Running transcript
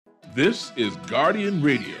This is Guardian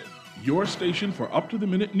Radio, your station for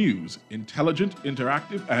up-to-the-minute news, intelligent,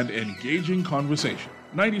 interactive, and engaging conversation.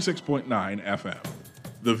 96.9 FM.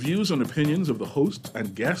 The views and opinions of the hosts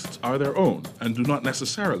and guests are their own and do not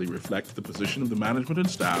necessarily reflect the position of the management and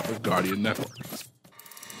staff of Guardian Network.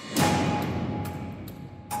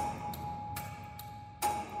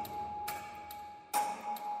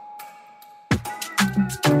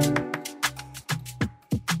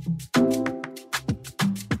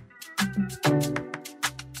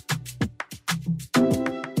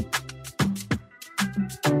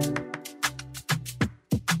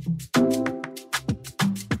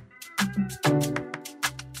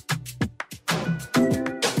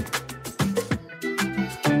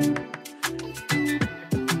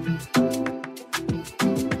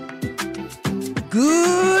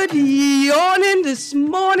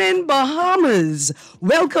 Bahamas.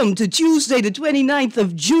 Welcome to Tuesday, the 29th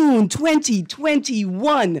of June,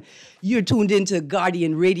 2021. You're tuned into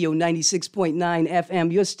Guardian Radio 96.9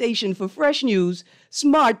 FM, your station for fresh news,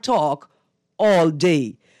 smart talk, all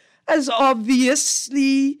day. As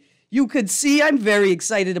obviously you could see, I'm very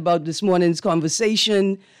excited about this morning's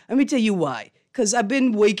conversation. Let me tell you why. Because I've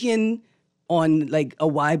been waking on like a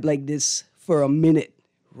vibe like this for a minute,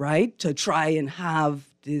 right? To try and have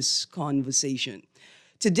this conversation.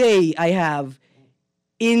 Today, I have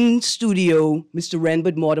in studio Mr.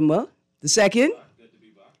 Renbert Mortimer, the second,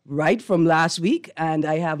 right, from last week. And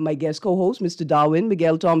I have my guest co-host, Mr. Darwin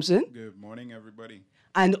Miguel Thompson. Good morning, everybody.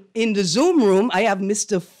 And in the Zoom room, I have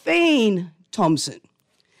Mr. Fane Thompson.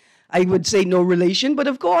 I would say no relation, but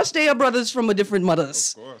of course, they are brothers from a different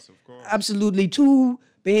mothers. Of course. Absolutely, two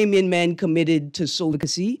Bahamian men committed to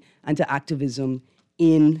advocacy and to activism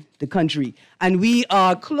in the country. And we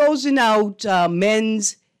are closing out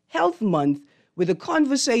Men's Health Month with a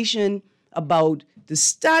conversation about the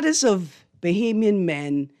status of Bahamian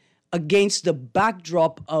men against the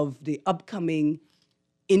backdrop of the upcoming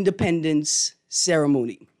independence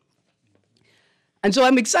ceremony. And so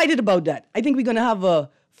I'm excited about that. I think we're going to have a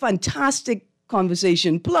fantastic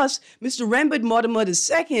conversation. Plus, Mr. Renbert Mortimer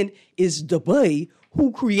II is the boy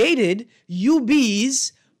who created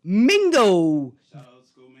UB's Mingo.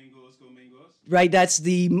 Right, that's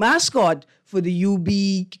the mascot for the UB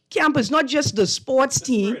campus, not just the sports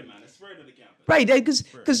team. Spirit, man. The spirit of the campus. Right,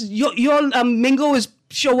 because your Mingo is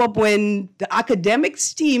show up when the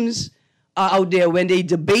academics teams are out there, when they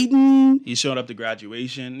debating. He showed up to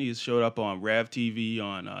graduation. He showed up on Rev TV,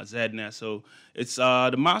 on ZNet. So it's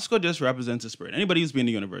the mascot just represents the spirit. Anybody who's been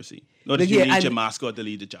to university, notice you need your mascot to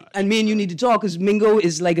lead the charge. And me and you need to talk because Mingo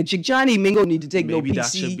is like a Chichani. Mingo need to take Maybe no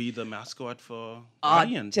PC. that should be the mascot for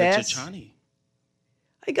Guardian, the Chichani.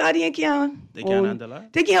 Guardian can't. They can't handle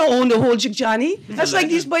that. They can't own the whole Chichani. That's like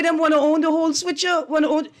these boys them want to own the whole switcher.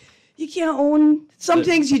 You can't own some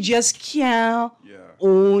things. You just can't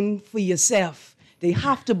own for yourself. They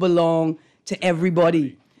have to belong to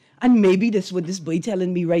everybody. And maybe that's what this boy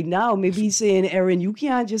telling me right now. Maybe he's saying, Erin, you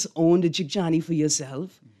can't just own the Chichani for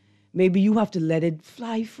yourself. Maybe you have to let it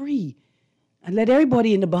fly free. And let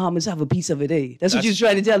everybody in the Bahamas have a piece of it, eh? That's what you're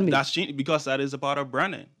trying to tell me. That's because that is a part of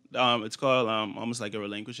branding. It's called almost like a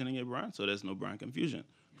relinquishing your brand, so there's no brand confusion.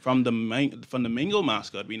 From the Mingo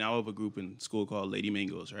mascot, we now have a group in school called Lady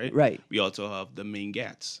Mingos, right? Right. We also have the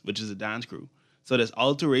Mingettes, which is a dance crew. So there's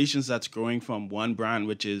alterations that's growing from one brand,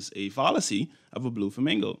 which is a fallacy of a blue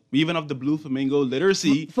flamingo. We even have the blue flamingo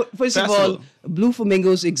literacy First festival. of all, blue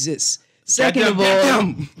flamingos exist. Second of all,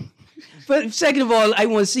 I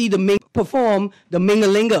want to see the Ming perform the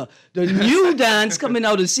Mingalinga, the new dance coming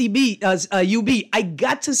out of UB. I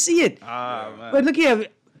got to see it. Man. But look here,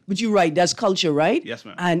 but you're right. That's culture, right? Yes,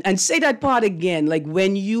 ma'am. And say that part again, like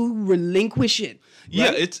when you relinquish it. Yeah,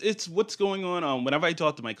 right? it's what's going on. Whenever I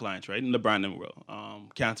talk to my clients, right, in the branding world,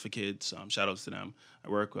 Cats for Kids, shout outs to them. I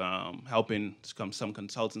work helping some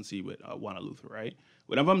consultancy with Wana Luther, right?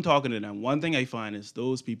 Whenever I'm talking to them, one thing I find is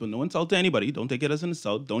those people, no insult to anybody, don't take it as an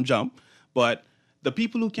insult, don't jump, but the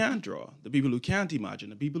people who can't draw, the people who can't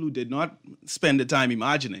imagine, the people who did not spend the time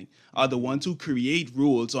imagining are the ones who create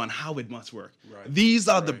rules on how it must work. Right. These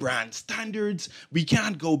are the brand standards. We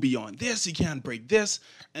can't go beyond this. You can't break this.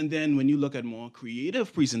 And then when you look at more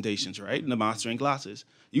creative presentations, right, in the mastering classes,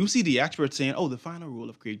 you see the experts saying, the final rule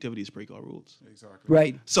of creativity is break all rules. Exactly.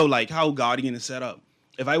 Right. So like how Guardian is set up.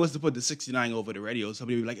 If I was to put the 69 over the radio,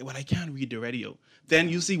 somebody would be like, well, I can't read the radio. Then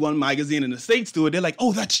you see one magazine in the States do it. They're like,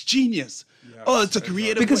 oh, that's genius. Yes, it's a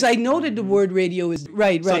creative because way. I know that the word radio is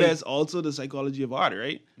right. So there's also the psychology of art,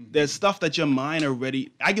 right? Mm-hmm. There's stuff that your mind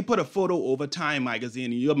already. I could put a photo over Time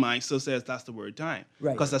magazine, and your mind still says that's the word time,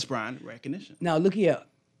 right? Because that's brand recognition. Now look here,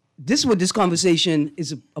 this is what this conversation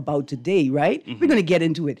is about today, right? Mm-hmm. We're going to get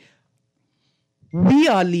into it. we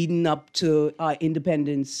are leading up to our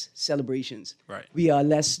independence celebrations. Right. We are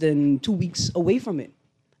less than 2 weeks away from it.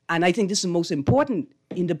 And I think this is the most important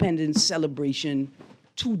independence celebration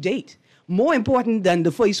to date. More important than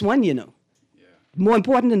the first one, you know. Yeah. More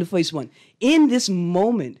important than the first one. In this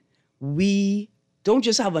moment, we don't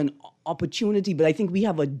just have an opportunity, but I think we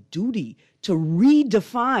have a duty to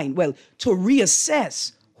redefine, to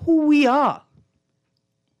reassess who we are,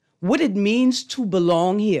 what it means to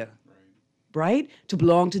belong here, right? To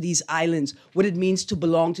belong to these islands, what it means to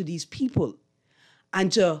belong to these people,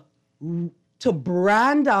 and to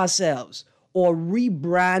brand ourselves or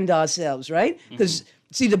rebrand ourselves, right? Because,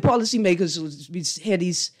 see, the policymakers, we hear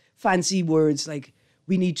these fancy words like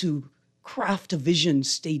we need to craft a vision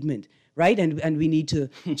statement, right? And we need to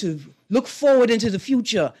look forward into the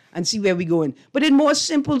future and see where we're going. But in more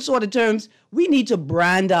simple sort of terms, we need to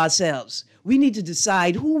brand ourselves. We need to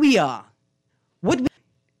decide who we are,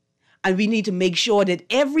 and we need to make sure that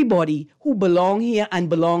everybody who belong here and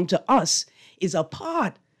belong to us is a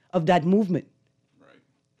part of that movement.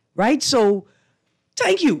 Right? So,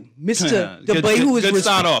 thank you, Mr. the boy who is good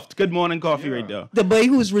start off. Good morning coffee right there. The boy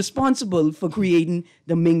who is responsible for creating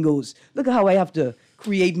the Mingos. Look at how I have to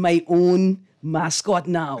create my own mascot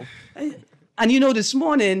now. And you know, this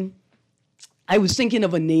morning, I was thinking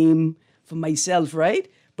of a name for myself,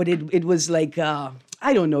 right? But it was like, I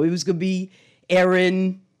don't know, it was going to be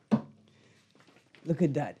Erin. Look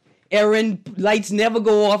at that. Erin, lights never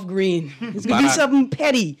go off green. It's going to be something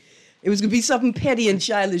petty. It was going to be something petty and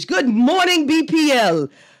childish. Good morning, BPL.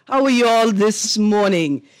 How are you all this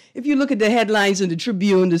morning? If you look at the headlines in the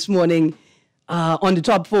Tribune this morning, on the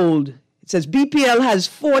top fold, it says BPL has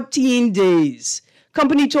 14 days.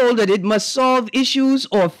 Company told that it must solve issues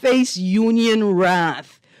or face union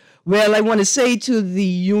wrath. Well, I want to say to the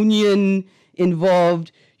union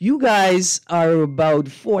involved, you guys are about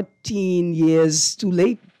 14 years too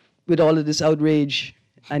late with all of this outrage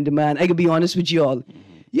and demand. I can be honest with y'all.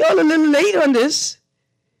 Y'all a little late on this.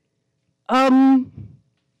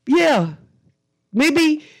 Yeah.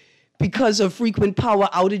 Maybe because of frequent power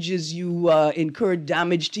outages, you incurred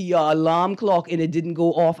damage to your alarm clock and it didn't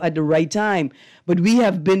go off at the right time. But we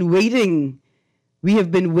have been waiting. We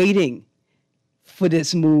have been waiting for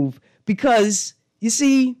this move because, you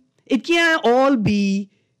see, it can't all be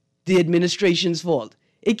the administration's fault.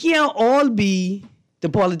 It can't all be the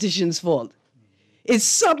politicians' fault. It's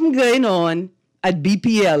something going on at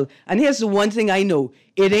BPL. And here's the one thing I know.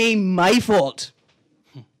 It ain't my fault.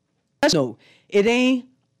 No, it ain't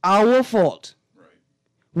our fault.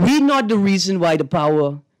 We're not the reason why the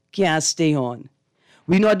power can't stay on.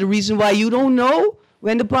 We're not the reason why you don't know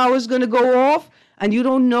when the power is going to go off and you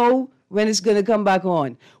don't know when it's going to come back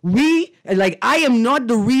on. I am not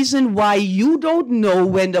the reason why you don't know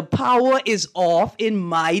when the power is off in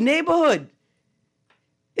my neighborhood.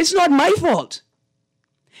 It's not my fault.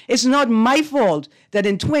 It's not my fault that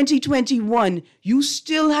in 2021, you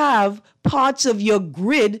still have parts of your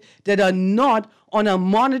grid that are not on a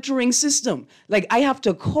monitoring system. Like, I have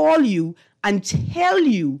to call you and tell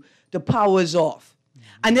you the power's off.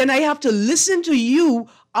 And then I have to listen to you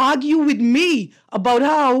argue with me about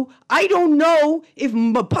how I don't know if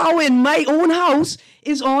the power in my own house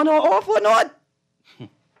is on or off or not.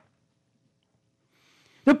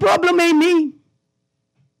 The problem ain't me.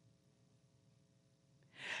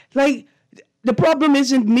 Like, the problem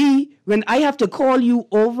isn't me when I have to call you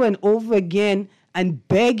over and over again and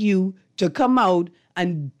beg you to come out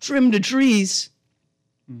and trim the trees.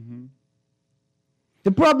 Mm-hmm.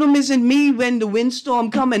 The problem isn't me when the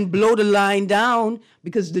windstorm come and blow the line down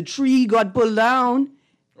because the tree got pulled down.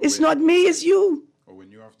 It's not me, it's you. Or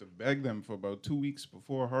when you have to beg them for about 2 weeks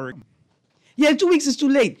before hurricane. Yeah, 2 weeks is too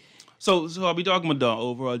late. So I'll be talking about the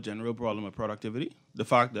overall general problem of productivity. The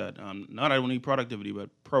fact that not only productivity, but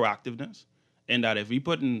proactiveness. And that if we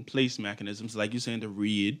put in place mechanisms, like you're saying, to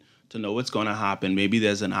read, to know what's going to happen, maybe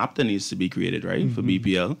there's an app that needs to be created, right, for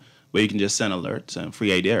BPL, where you can just send alerts. And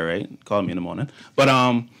free idea, right? Call me in the morning. But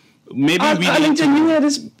maybe we need to... you had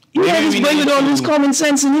this... You had this bring with all this common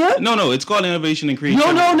sense in here? No, it's called innovation and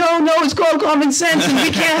creativity. No, it's called common sense, and we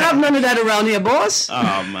can't have none of that around here, boss.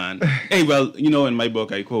 Oh, man. Hey, well, in my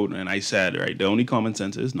book, I quote, and I said, right, the only common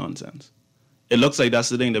sense is nonsense. It looks like that's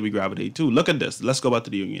the thing that we gravitate to. Look at this. Let's go back to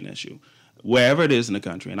the union issue. Wherever it is in the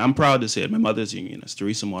country, and I'm proud to say it, my mother's unionist,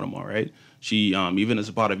 Teresa Mortimer, right? She even is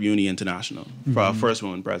a part of Uni International, for our first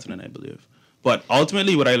woman president, I believe. But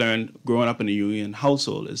ultimately, what I learned growing up in a union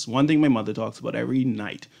household is one thing my mother talks about every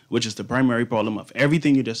night, which is the primary problem of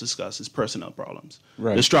everything you just discussed is personnel problems.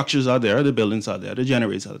 Right. The structures are there, the buildings are there, the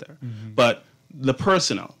generators are there. Mm-hmm. But the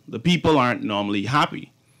personnel, the people aren't normally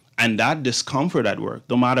happy. And that discomfort at work,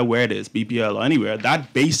 no matter where it is, BPL or anywhere,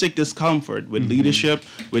 that basic discomfort with leadership,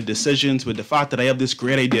 with decisions, with the fact that I have this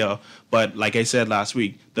great idea, but like I said last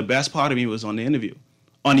week, the best part of me was on the interview.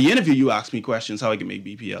 On the interview, you ask me questions how I can make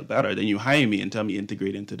BPL better. Then you hire me and tell me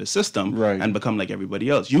integrate into the system and become like everybody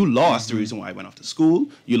else. You lost the reason why I went off to school.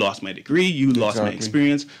 You lost my degree. You lost my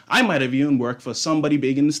experience. I might have even worked for somebody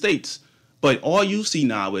big in the States. But all you see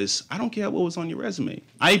now is, I don't care what was on your resume.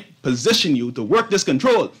 I position you to work this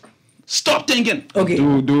control. Stop thinking. Okay.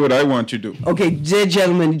 Do what I want you to do. Okay, dear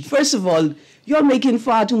gentlemen, first of all, you're making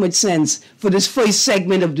far too much sense for this first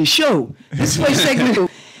segment of the show. This first segment.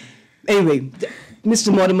 Anyway,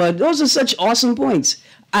 Mr. Mortimer, those are such awesome points.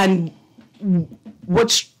 And what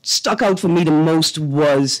stuck out for me the most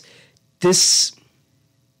was this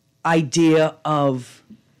idea of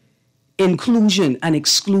inclusion and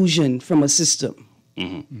exclusion from a system,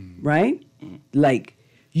 right? Like,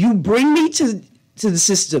 you bring me to the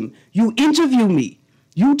system, you interview me,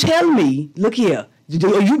 you tell me, look here,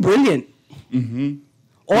 are you brilliant?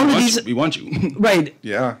 We want you. Right.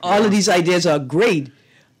 Yeah. All of these ideas are great.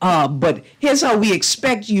 But here's how we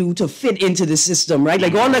expect you to fit into the system, right?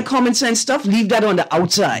 Like all that common sense stuff, leave that on the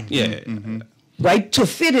outside. Yeah. Right? To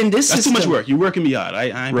fit in this That's system. too much work. You're working me hard. I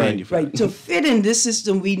ain't paying you for Right. it. To fit in this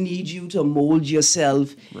system, we need you to mold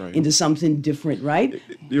yourself into something different, right?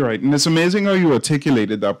 You're right. And it's amazing how you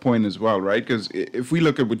articulated that point as well, right? Because if we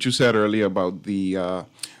look at what you said earlier about the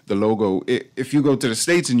logo, if you go to the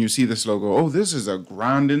States and you see this logo, oh, this is a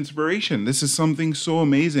grand inspiration. This is something so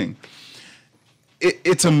amazing.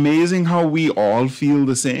 It's amazing how we all feel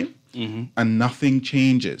the same and nothing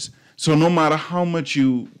changes. So no matter how much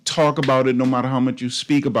you talk about it, no matter how much you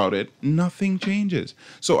speak about it, nothing changes.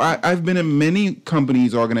 So I've been in many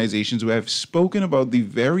companies, organizations where I've spoken about the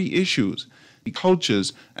very issues, the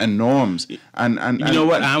cultures and norms. And you know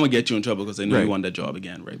what? I'm going to get you in trouble because I know you want that job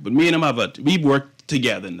again, right? But me and him we've worked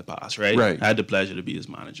together in the past, right? I had the pleasure to be his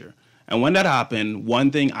manager. And when that happened, one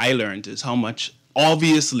thing I learned is how much,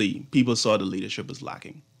 obviously, people saw the leadership was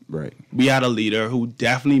lacking. Right. We had a leader who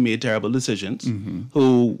definitely made terrible decisions,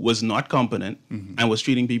 who was not competent and was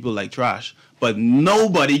treating people like trash. But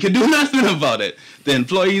nobody could do nothing about it. The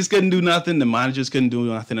employees couldn't do nothing. The managers couldn't do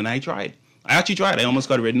nothing. And I tried. I actually tried. I almost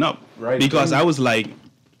got written up. Right. Because I was like,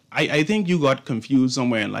 I think you got confused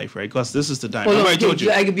somewhere in life, right? Because this is the time. Hold on, I told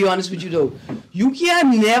you. I can be honest with you, though. You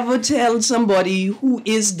can never tell somebody who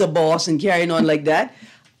is the boss and carrying on like that.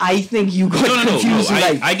 I think you got confused.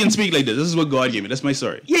 I can speak like this. This is what God gave me. That's my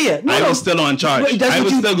story. Yeah. I was still on charge.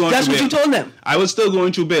 That's what you told them. I was still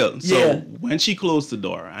going through bail. So when she closed the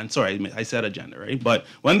door, and sorry, I said agenda, right? But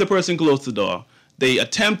when the person closed the door, they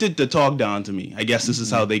attempted to talk down to me. I guess this is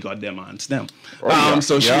how they got them on them.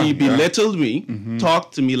 So she belittled me,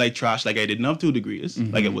 talked to me like trash, like I didn't have 2 degrees,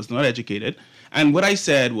 like I was not educated. And what I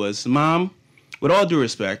said was, Mom, with all due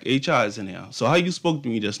respect, HR is in here. So how you spoke to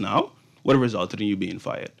me just now would have resulted in you being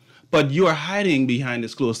fired. But you are hiding behind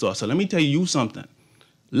this closed door. So let me tell you something.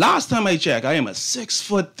 Last time I checked, I am a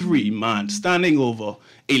 6'3" man standing over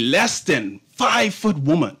a less than 5 foot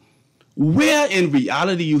woman. Where in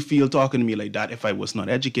reality you feel talking to me like that, if I was not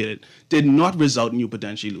educated, did not result in you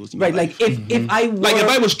potentially losing your life. Like if I were, like if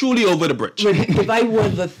I was truly over the bridge. If I were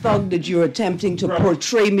the thug that you're attempting to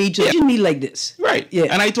portray me to me like this. Right. Yeah.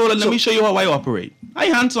 And I told her, let me show you how I operate. I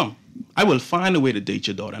handsome. I will find a way to date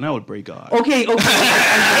your daughter, and I will break her heart. Okay.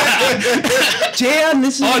 Damn,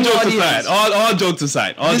 listen. All jokes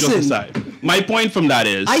aside. All jokes aside. My point from that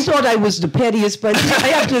is, I thought I was the pettiest, but I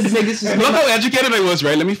have to admit this is. Look how educated I was,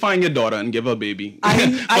 right? Let me find your daughter and give her a baby. I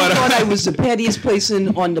thought I was the pettiest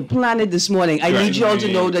person on the planet this morning. I need y'all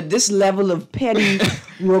to know that this level of petty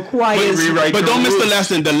requires. But don't miss the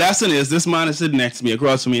lesson. The lesson is this man is sitting next to me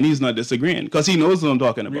across from me, and he's not disagreeing because he knows what I'm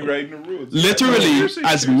talking about. Rewriting the rules. Literally,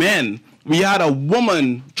 as men, we had a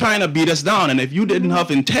woman trying to beat us down, and if you didn't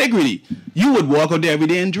have integrity, you would walk out there every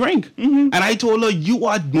day and drink. And I told her, you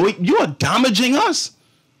are damaging us,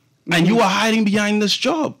 and you are hiding behind this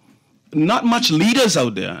job. Not much leaders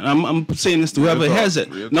out there, and I'm saying this to whoever has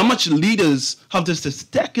it, not much leaders have this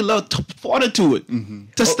testicular fortitude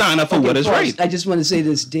to stand up for what is right. I just want to say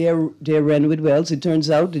this, dear Renwood Wells, it turns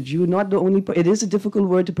out that you're not the only, it is a difficult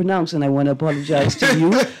word to pronounce, and I want to apologize to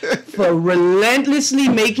you for relentlessly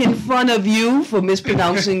making fun of you for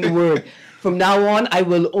mispronouncing the word. From now on, I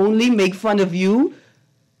will only make fun of you.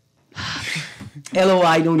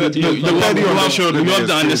 LOI, don't need to you have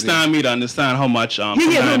to understand me to understand how much no,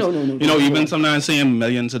 even sometimes saying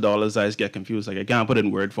millions of dollars, I just get confused. Like I can't put it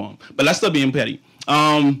in word form. But let's stop being petty.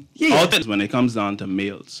 All things when it comes down to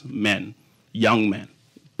males, men, young men,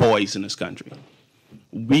 boys in this country,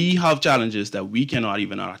 we have challenges that we cannot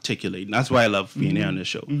even articulate. And that's why I love being here on this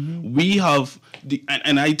show. We have,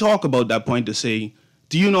 and I talk about that point to say,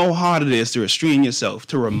 do you know how hard it is to restrain yourself,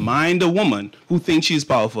 to remind a woman who thinks she's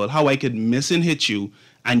powerful how I could miss and hit you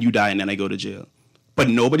and you die and then I go to jail? But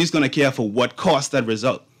nobody's going to care for what cost that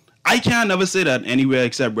result. I can't never say that anywhere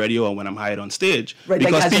except radio or when I'm hired on stage. Right,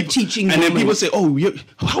 because like as people, a teaching and then moment. people say, oh,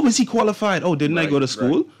 how is he qualified? Oh, didn't I go to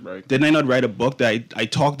school? Right. Didn't I not write a book that I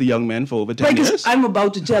talked to young men for over 10 Right, years? because I'm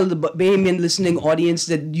about to tell the Bahamian listening audience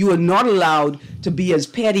that you are not allowed to be as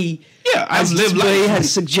petty I've as lived Ray life.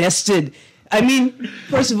 has suggested. I mean,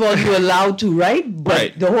 first of all, you're allowed to, right? But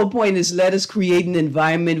Right. the whole point is let us create an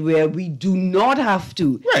environment where we do not have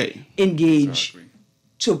to engage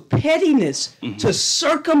to pettiness, to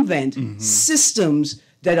circumvent systems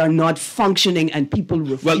that are not functioning and people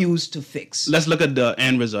refuse to fix. Let's look at the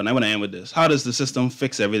end result. I want to end with this. How does the system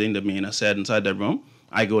fix everything that Mina said inside that room?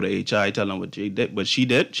 I go to HR, I tell them what she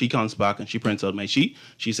did. She comes back and she prints out my sheet.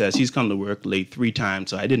 She says he's come to work late 3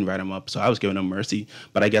 times, so I didn't write him up. So I was giving him mercy.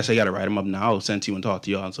 But I guess I got to write him up now since he went to talk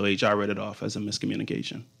to y'all. And so HR read it off as a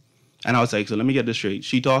miscommunication. And I was like, so let me get this straight.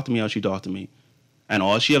 She talked to me how she talked to me. And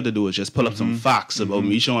all she have to do is just pull up some facts about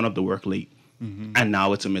me showing up to work late. And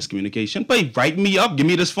now it's a miscommunication. But write me up, give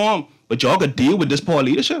me this form. But y'all could deal with this poor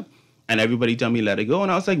leadership. And everybody tell me let it go.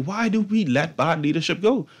 And I was like, why do we let bad leadership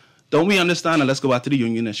go? Don't we understand? And let's go back to the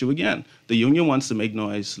union issue again. The union wants to make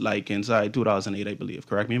noise like inside 2008, I believe.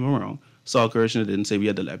 Correct me if I'm wrong. Saul Kirshner didn't say we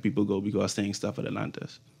had to let people go because things stuff at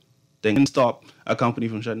Atlantis. They can stop a company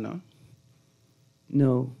from shutting down.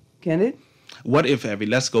 No. Can it? What if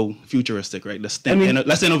let's go futuristic, right? Let's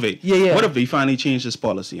innovate. Yeah. What if we finally change this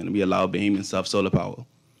policy and we allow Bahamian stuff, solar power?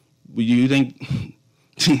 Do you think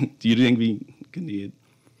we can need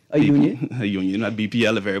A union? A union, not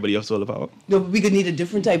BPL if everybody else solar power? No, but we could need a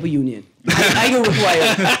different type of union.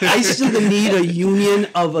 I still could need a union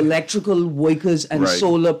of electrical workers and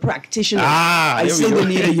solar practitioners. I still could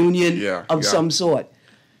need a union of some sort.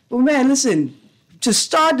 But man, listen, to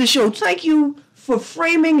start the show, thank you for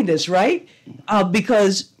framing this, right?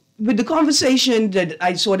 Because with the conversation that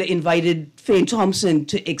I sort of invited Faye Thompson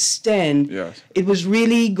to extend, it was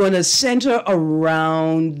really going to center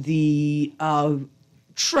around the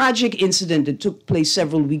tragic incident that took place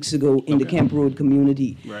several weeks ago in the Kemp Road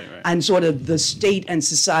community. And sort of the state and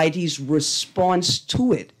society's response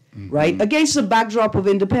to it, right? Against the backdrop of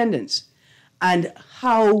independence. And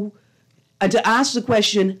to ask the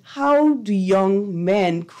question, how do young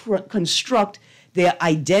men construct their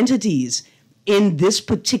identities in this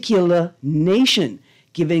particular nation,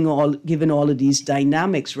 given all of these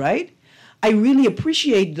dynamics, right? I really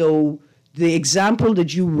appreciate, though, the example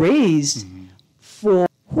that you raised for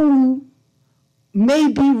who may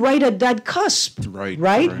be right at that cusp,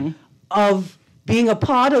 right? Of being a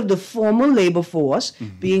part of the formal labor force,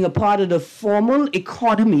 being a part of the formal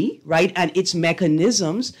economy, right, and its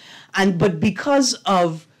mechanisms, but because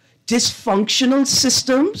of dysfunctional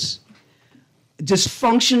systems,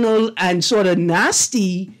 dysfunctional and sort of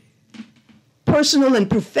nasty personal and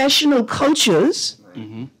professional cultures,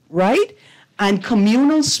 right? And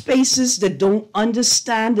communal spaces that don't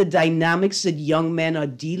understand the dynamics that young men are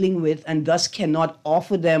dealing with and thus cannot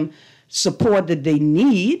offer them support that they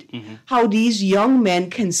need, how these young men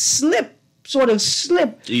can slip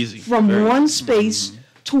from one space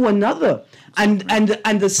to another. And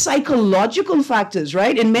the psychological factors,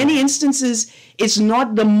 right? In many instances, it's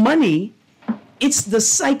not the money, it's the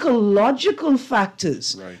psychological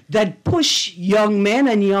factors that push young men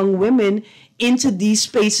and young women into these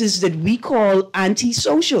spaces that we call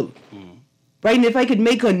antisocial. Right? And if I could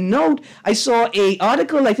make a note, I saw an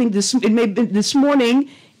article, I think it may have been this morning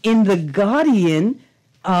in The Guardian,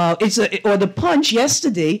 or The Punch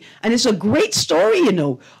yesterday, and it's a great story,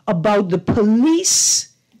 about the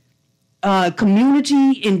police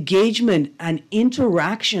community engagement and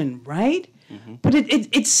interaction, right? But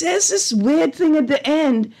it says this weird thing at the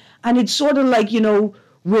end, and it's sort of like,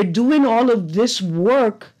 we're doing all of this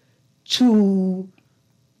work to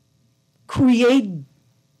create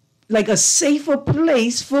like a safer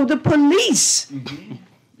place for the police.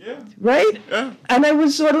 Right? Yeah. And I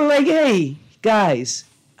was sort of like, hey, guys,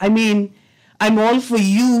 I mean, I'm all for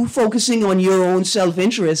you focusing on your own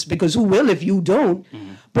self-interest, because who will if you don't?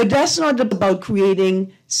 But that's not about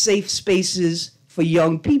creating safe spaces for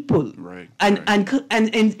young people.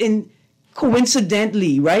 And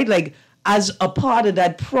coincidentally, right? Like, as a part of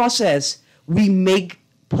that process, we make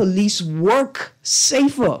police work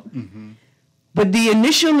safer. But the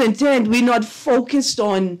initial intent, we're not focused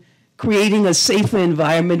on creating a safer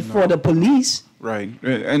environment for the police. Right.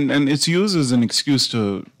 And it's used as an excuse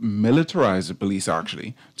to militarize the police,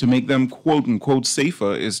 actually. To make them, quote unquote,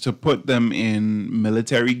 safer is to put them in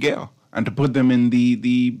military gear and to put them in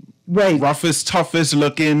the Right. roughest, toughest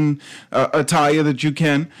looking attire that you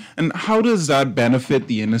can. And how does that benefit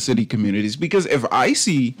the inner city communities? Because if I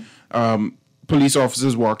see police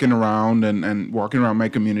officers walking around and walking around my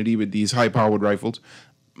community with these high-powered rifles,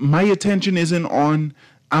 my attention isn't on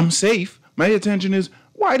I'm safe. My attention is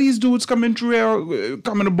why these dudes coming through here,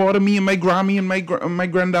 coming to bother me and my Grammy and my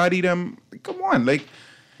granddaddy. Them, come on, like,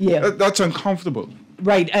 Yeah. that's uncomfortable.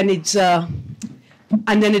 Right, and it's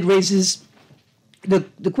and then it raises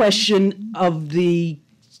the question of the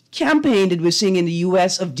campaign that we're seeing in the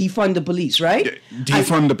U.S. of defund the police, right?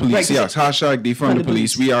 Defund the police, right, yes. Hashtag defund the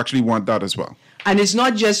police. We actually want that as well. And it's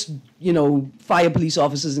not just, fire police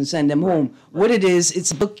officers and send them home. What it is,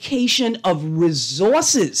 it's allocation of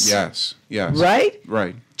resources. Yes, yes. Right?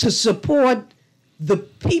 Right. To support the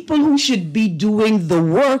people who should be doing the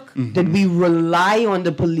work that we rely on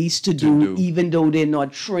the police to do, even though they're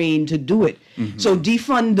not trained to do it. So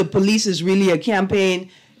defund the police is really a campaign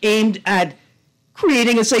aimed at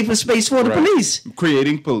creating a safer space for the police.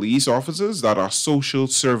 Creating police officers that are social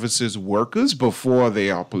services workers before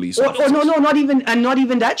they are police officers. No, not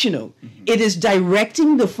even that, It is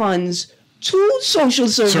directing the funds to social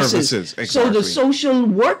services. Exactly. So the social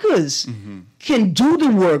workers can do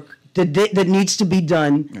the work that needs to be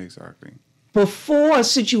done. Exactly. Before a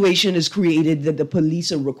situation is created that the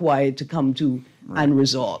police are required to come to and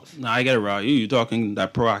resolve. Now I get it right. You're talking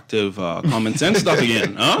that proactive common sense stuff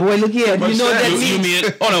again, huh? Boy, look here. You know that you means...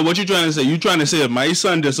 mean, oh no, what you trying to say? You trying to say if my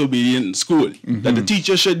son disobedient in school, that the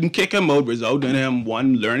teacher shouldn't kick him out, result in him,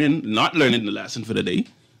 one, not learning the lesson for the day.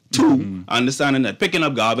 Two, understanding that picking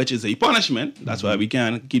up garbage is a punishment. That's why we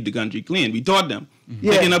can't keep the country clean. We taught them.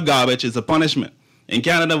 Picking up garbage is a punishment. In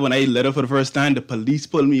Canada, when I litter for the first time, the police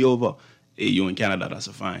pulled me over. Hey, you in Canada, that's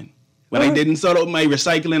a fine. When I didn't sort out my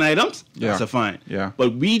recycling items, that's a fine. Yeah.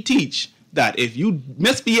 But we teach that if you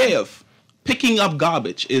misbehave, picking up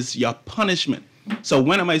garbage is your punishment. So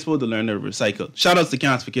when am I supposed to learn to recycle? Shout outs to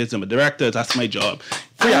Cans for Kids. I'm a director. That's my job.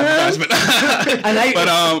 Free advertisement. And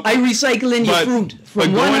I recycle in your fruit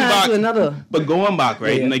from one hand to another. But going back,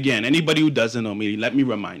 right? Yeah. And again, anybody who doesn't know me, let me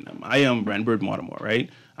remind them. I am Renbert Mortimer, right?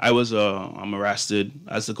 I'm arrested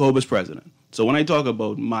as the COBA's president. So when I talk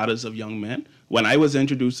about matters of young men, when I was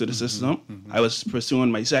introduced to the system, I was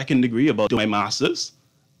pursuing my second degree about doing my master's.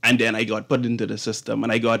 And then I got put into the system.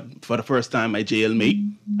 And I got, for the first time, my jail mate.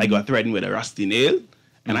 I got threatened with a rusty nail.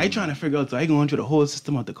 And I trying to figure out, so I going through the whole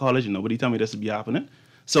system of the college and nobody tell me this would be happening.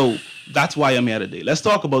 So that's why I'm here today. Let's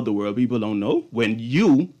talk about the world people don't know when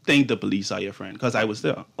you think the police are your friend, because I was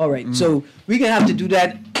there. All right, so we're going to have to do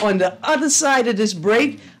that on the other side of this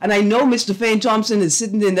break. And I know Mr. Fane Thompson is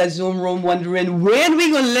sitting in that Zoom room wondering, when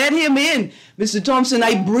we going to let him in? Mr. Thompson,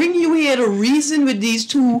 I bring you here to reason with these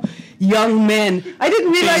two young men. I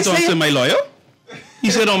didn't realize Fane Thompson, my lawyer?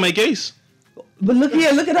 He said on my case. But look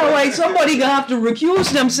here, look at how somebody gonna have to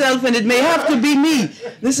recuse themselves, and it may have to be me.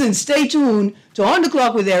 Listen, stay tuned to On the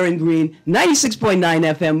Clock with Erin Greene, 96.9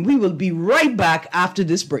 FM. We will be right back after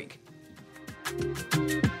this break.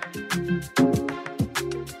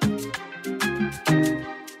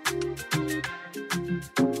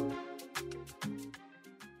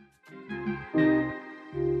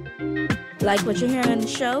 Like what you're hearing on the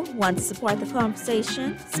show? Want to support the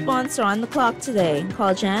conversation? Sponsor On the Clock today.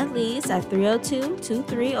 Call Janet Lees at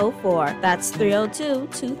 302-2304. That's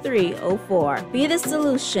 302-2304. Be the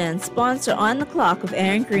solution. Sponsor On the Clock with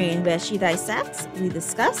Erin Greene, where she dissects, we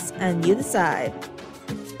discuss, and you decide.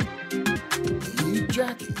 Meet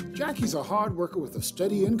Jackie. Jackie's a hard worker with a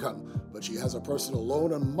steady income, but she has a personal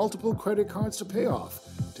loan and multiple credit cards to pay off.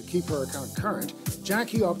 To keep her account current,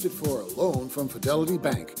 Jackie opted for a loan from Fidelity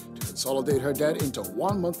Bank to consolidate her debt into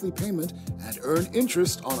one monthly payment and earn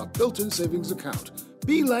interest on a built-in savings account.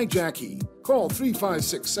 Be like Jackie. Call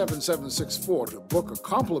 356-7764 to book a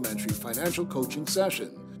complimentary financial coaching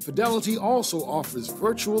session. Fidelity also offers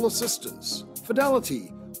virtual assistance.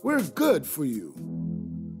 Fidelity, we're good for you.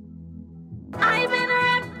 I've been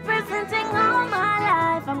representing all my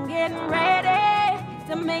life. I'm getting ready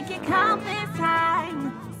to make it count this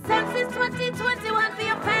time. Since it's 2021 for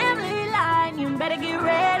your family line, you better get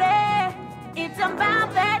ready. It's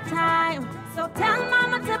about that time. So tell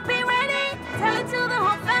mama to be ready. Tell it to the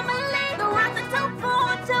whole family. Go out the top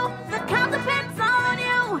for two. The count depends on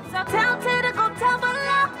you. So tell Ted to go tell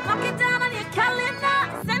below. Mark it down on your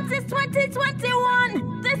calendar. Since it's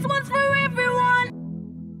 2021, this one's for everyone.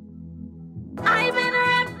 I've been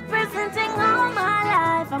representing all my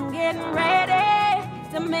life. I'm getting ready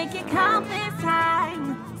to make it count this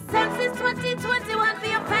time. Since it's 2021 for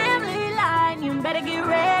your family line. You better get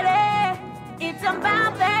ready. It's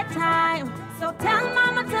about that time. So tell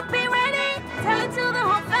mama to be ready. Tell it to the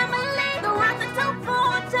whole family. Go rock the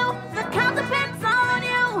 242. The count depends on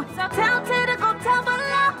you. So tell Ted to go tell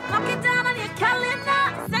below. Mark it down on your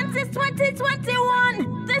calendar. Census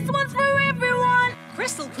 2021. This one's for everyone.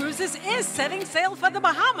 Crystal Cruises is setting sail for the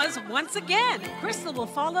Bahamas once again. Crystal will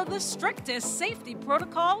follow the strictest safety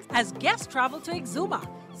protocols as guests travel to Exuma,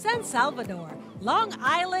 San Salvador, Long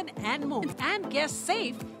Island, and more. And guests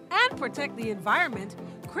safe and protect the environment,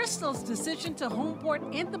 Crystal's decision to homeport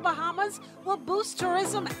in the Bahamas will boost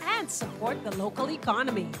tourism and support the local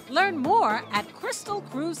economy. Learn more at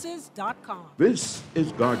crystalcruises.com. This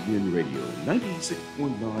is Guardian Radio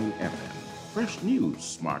 96.9 FM. Fresh news,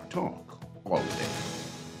 smart talk, all day.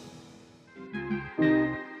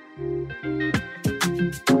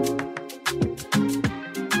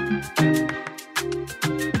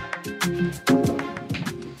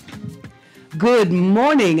 Good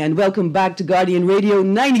morning and welcome back to Guardian Radio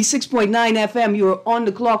 96.9 FM. You're on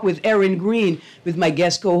the clock with Erin Greene with my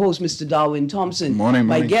guest co-host, Mr. Darwin Thompson. Morning.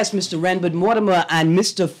 My guest, Mr. Renbert Mortimer and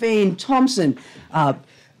Mr. Fane Thompson.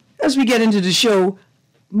 As we get into the show,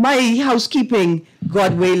 my housekeeping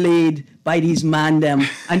got waylaid by these man them.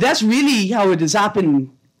 And that's really how it has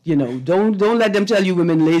happened. You know, don't let them tell you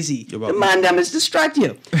women lazy. The man them is distract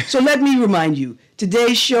you. So let me remind you,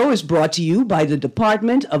 today's show is brought to you by the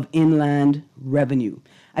Department of Inland Revenue.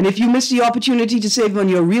 And if you missed the opportunity to save on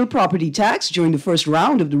your real property tax during the first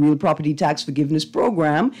round of the Real Property Tax Forgiveness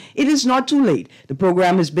Program, it is not too late. The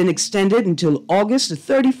program has been extended until August the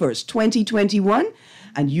 31st, 2021,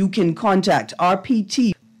 and you can contact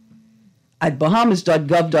RPT at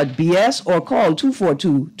bahamas.gov.bs or call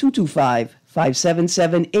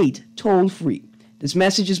 242-225-5778 toll free. This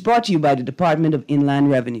message is brought to you by the Department of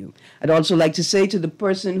Inland Revenue. I'd also like to say to the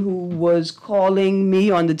person who was calling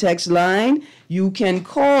me on the text line, you can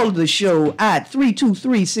call the show at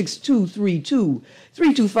 323-6232,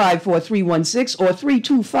 325-4316, or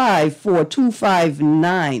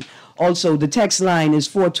 325-4259. Also, the text line is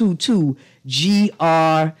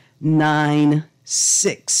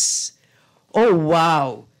 422-GR96. Oh,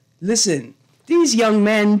 wow. Listen, these young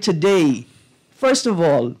men today, first of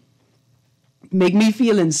all, make me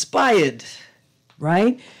feel inspired,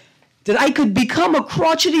 right? That I could become a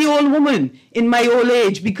crotchety old woman in my old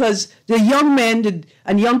age because the young men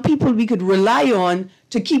and young people we could rely on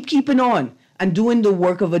to keeping on and doing the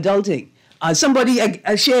work of adulting. Somebody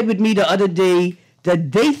shared with me the other day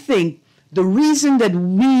that they think the reason that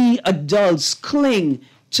we adults cling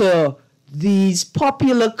to these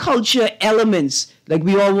popular culture elements, like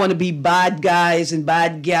we all want to be bad guys and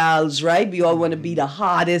bad gals, right? We all want to be the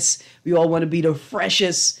hottest. We all want to be the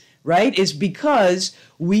freshest, right? It's because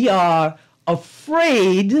we are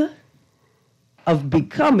afraid of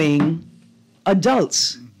becoming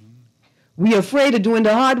adults. We are afraid of doing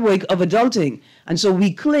the hard work of adulting. And so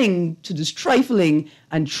we cling to this trifling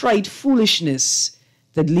and trite foolishness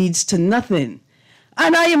that leads to nothing.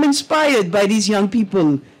 And I am inspired by these young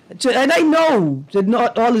people. And I know that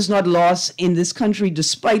not all is not lost in this country,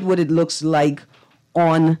 despite what it looks like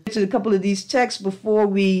on. To a couple of these texts before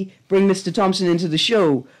we bring Mr. Thompson into the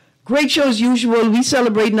show. Great show as usual. We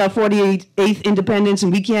celebrating our 48th independence,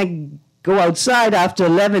 and we can't go outside after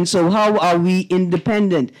 11. So how are we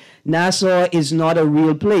independent? Nassau is not a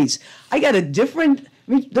real place. I got a different.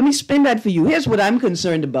 Let me spin that for you. Here's what I'm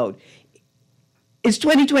concerned about. It's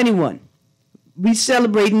 2021. We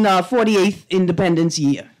celebrating our 48th independence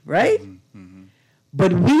year, right? Mm-hmm.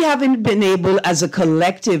 But we haven't been able as a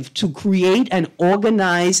collective to create and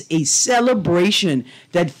organize a celebration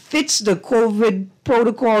that fits the COVID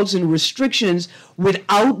protocols and restrictions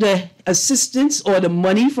without the assistance or the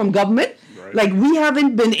money from government. Right. Like we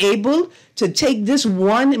haven't been able to take this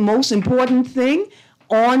one most important thing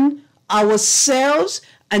on ourselves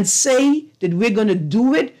and say that we're going to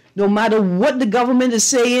do it no matter what the government is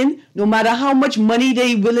saying, no matter how much money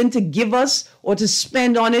they're willing to give us or to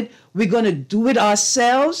spend on it, we're going to do it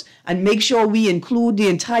ourselves and make sure we include the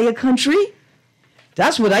entire country.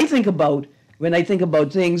 That's what I think about when I think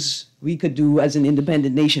about things we could do as an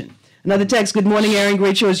independent nation. Another text, good morning, Erin.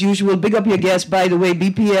 Great show as usual. Big up your guest. By the way,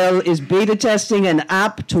 BPL is beta testing an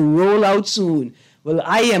app to roll out soon. Well,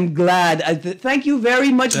 I am glad. Thank you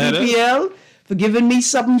very much, BPL, for giving me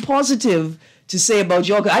something positive to say about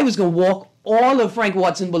y'all. I was going to walk all of Frank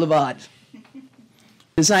Watson Boulevard.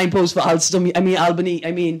 The signpost for Albany.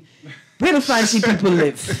 Where the fancy people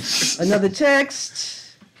live. Another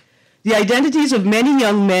text. The identities of many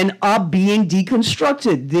young men are being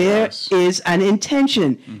deconstructed. There is an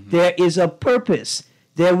intention. Mm-hmm. There is a purpose.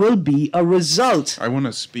 there will be a result. I want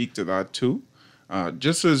to speak to that too.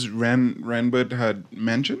 Just as Renbert had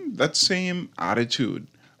mentioned, that same attitude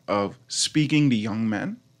of speaking to young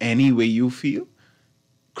men any way you feel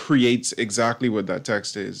creates exactly what that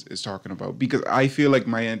text is talking about. Because I feel like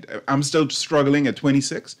I'm still struggling at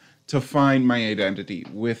 26 to find my identity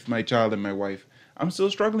with my child and my wife. I'm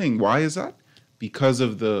still struggling. Why is that? Because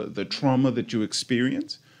of the trauma that you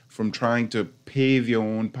experience from trying to pave your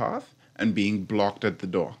own path and being blocked at the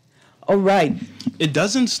door. All right. It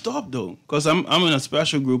doesn't stop though, because I'm in a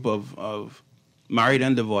special group of married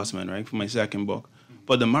and divorced men, right, for my second book.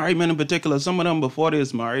 But the married men in particular, some of them before they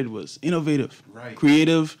was married was innovative,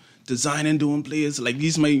 creative, designing, doing plays. Like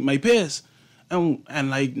these my peers. And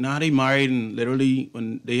like now they married and literally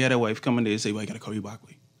when they had a wife come in, they say, well, I gotta call you back,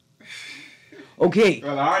 wait. Okay.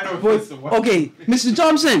 Well, I know okay, Mr.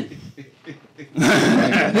 Thompson.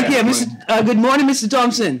 Look here, good morning, Mr.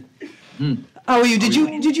 Thompson. How are you? Did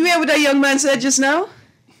you hear what that young man said just now?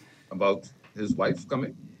 About his wife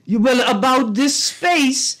coming? Well, about this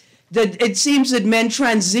space that it seems that men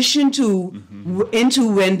transition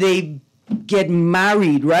into when they get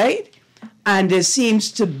married, right? And there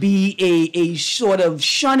seems to be a sort of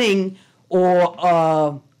shunning or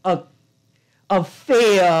a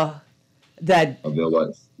fear that of their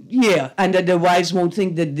wives. Yeah, and that their wives won't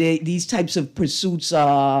think that these types of pursuits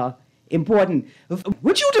are important.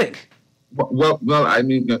 What do you think? Well, I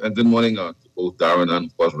mean, good morning to both Darren and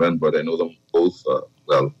of course Ren, but I know them both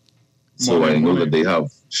well. So I know that they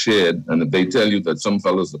have shared, and if they tell you that some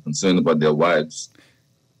fellows are concerned about their wives,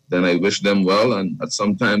 then I wish them well, and at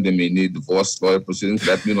some time they may need divorce lawyer proceedings.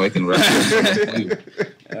 Let me know, I can recommend you.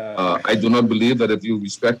 I do not believe that if you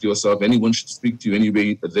respect yourself, anyone should speak to you any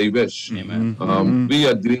way that they wish. Amen. We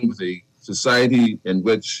are dealing with a society in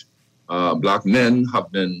which black men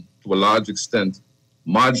have been, to a large extent,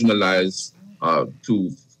 marginalized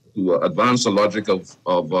to advance the logic of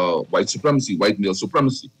white supremacy, white male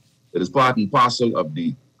supremacy. It is part and parcel of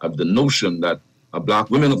the notion that black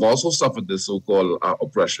women have also suffered this so-called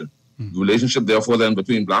oppression. The relationship, therefore, then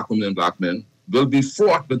between black women and black men will be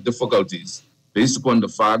fraught with difficulties based upon the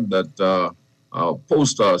fact that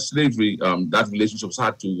post-slavery, that relationship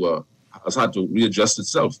has had to readjust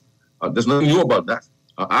itself. There's nothing new about that.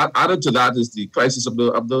 Added to that is the crisis of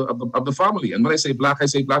the family. And when I say black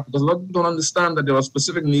because a lot of people don't understand that there are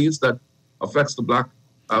specific needs that affects the black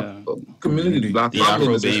community, black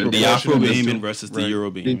family. The Afro-Bahamian versus the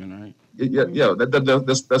Euro-Bahamian, right? Yeah.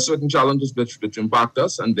 There's certain challenges which impact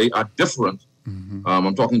us, and they are different.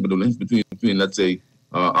 I'm talking about the links between let's say,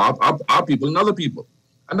 our people and other people.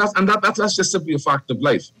 And that's just simply a fact of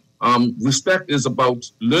life. Respect is about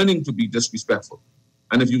learning to be disrespectful.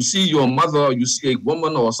 And if you see your mother, or you see a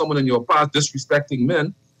woman or someone in your past disrespecting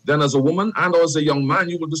men, then as a woman and as a young man,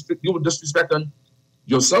 you will disrespect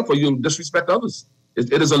yourself or you'll disrespect others.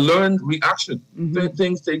 It is a learned reaction.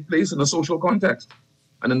 Things take place in a social context.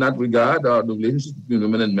 And in that regard, the relationships between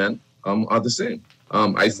women and men are the same.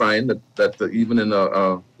 I find that even in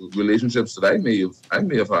relationships that I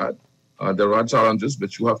may have had, there are challenges,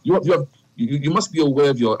 but you must be aware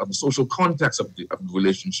of the social context of the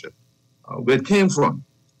relationship. Where it came from,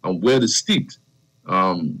 and where it is steeped,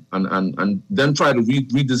 and then try to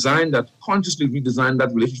consciously redesign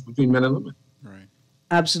that relationship between men and women. Right.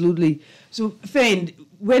 Absolutely. So, Fane,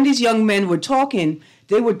 when these young men were talking,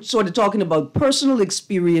 they were sort of talking about personal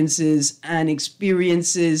experiences and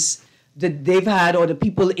experiences that they've had or the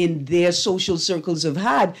people in their social circles have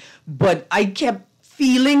had. But I kept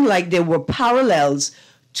feeling like there were parallels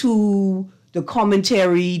to the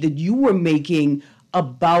commentary that you were making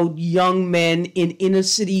about young men in inner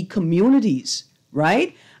city communities,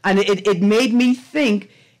 right? And it made me think,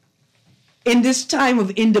 in this time of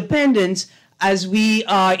independence, as we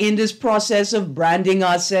are in this process of branding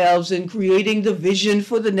ourselves and creating the vision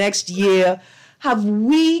for the next year, have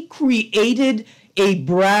we created a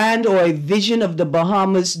brand or a vision of the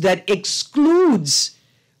Bahamas that excludes,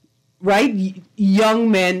 right, young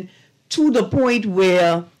men to the point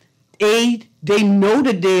where they know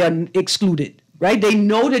that they are excluded? Right, they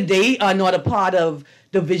know that they are not a part of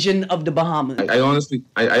the vision of the Bahamas. I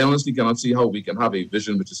honestly cannot see how we can have a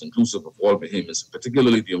vision which is inclusive of all Bahamians,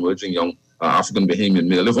 particularly the emerging young African Bahamian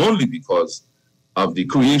male, if only because of the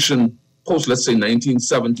creation post, let's say,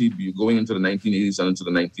 1970, going into the 1980s and into the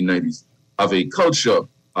 1990s, of a culture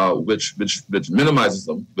which minimizes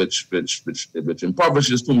them, which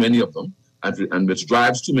impoverishes too many of them, and which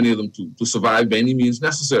drives too many of them to survive by any means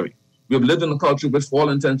necessary. We have lived in a culture which, for all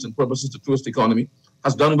intents and purposes, the tourist economy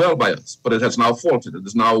has done well by us, but it has now faltered. It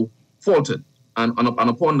is now faltered. And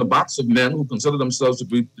upon the backs of men who consider themselves to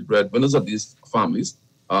be the breadwinners of these families,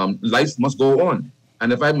 life must go on.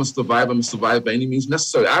 And if I must survive, I must survive by any means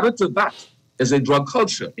necessary. Added to that is a drug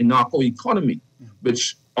culture, a narco economy,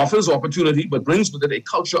 which offers opportunity but brings with it a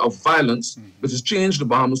culture of violence, which has changed the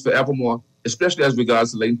Bahamas forevermore, especially as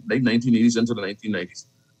regards the late 1980s into the 1990s.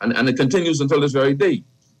 And it continues until this very day.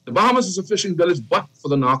 The Bahamas is a fishing village, but for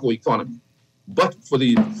the narco economy, but for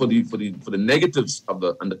the negatives of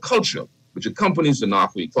the culture which accompanies the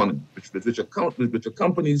narco economy, which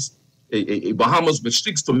accompanies a Bahamas which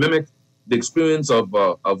seeks to mimic the experience of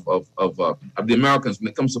the Americans when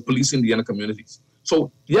it comes to policing the inner communities.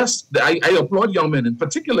 So yes, I applaud young men, in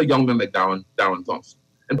particular young men like Darren Thompson.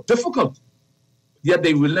 And difficult, yet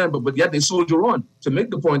they relent, but yet they soldier on to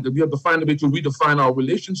make the point that we have to find a way to redefine our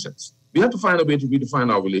relationships. We have to find a way to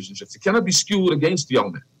redefine our relationships. It cannot be skewed against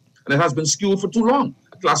young men. And it has been skewed for too long.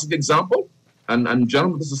 A classic example, and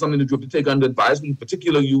gentlemen, this is something that you have to take under advisement, in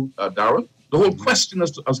particular you, Darren, the whole question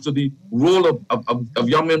as to the role of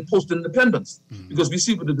young men post-independence. Because we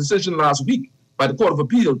see with the decision last week by the Court of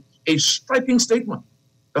Appeal, a striking statement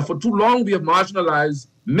that for too long we have marginalized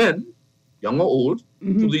men, young or old,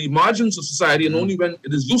 to the margins of society, and only when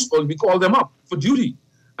it is useful, we call them up for duty.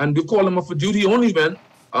 And we call them up for duty only when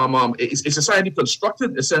a society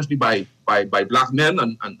constructed essentially by black men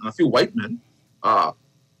and a few white men,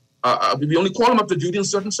 we only call them up to duty in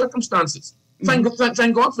certain circumstances. Thank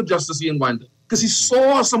God for Justice Ian Winder, because he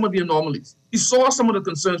saw some of the anomalies. He saw some of the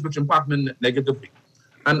concerns which impact men negatively.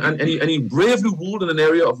 And he bravely ruled in an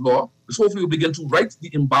area of law which hopefully will begin to right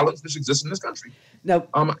the imbalance which exists in this country. Now,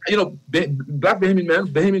 black Bahamian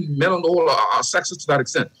men on the whole are sexist to that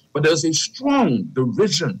extent, but there's a strong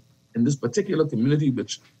derision in this particular community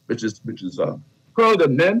which is hurled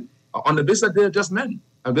at men on the basis that they're just men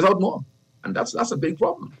and without more, and that's a big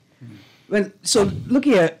problem. Well, so look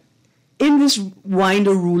here, in this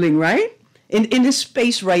Winder ruling, right? In this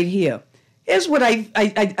space right here, here's what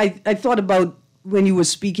I thought about when you were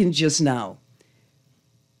speaking just now.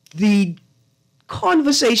 The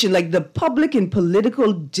conversation, like the public and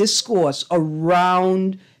political discourse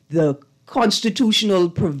around the constitutional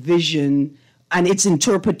provision and its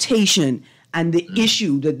interpretation, and the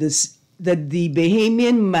issue that the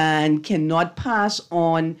Bahamian man cannot pass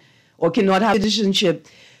on or cannot have citizenship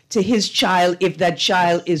to his child if that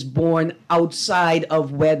child is born outside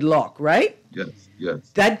of wedlock, right?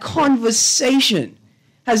 Yes. That conversation,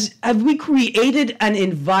 have we created an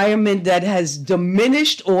environment that has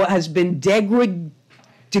diminished or has been degrading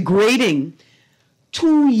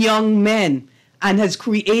to young men and has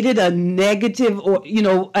created a negative or,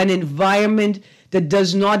 an environment that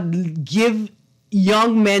does not give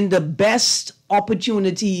young men the best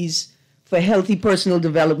opportunities for healthy personal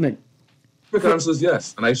development? Quick answer is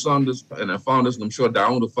yes. And I found this, and I'm sure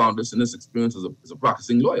Darren would have found this in his experience as a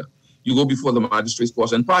practicing lawyer. You go before the magistrate's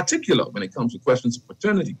courts, in particular when it comes to questions of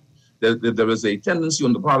paternity, there is a tendency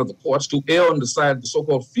on the part of the courts to err on the side of the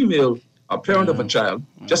so-called female parent of a child,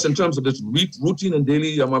 just in terms of its routine and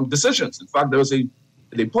daily decisions. In fact, there is a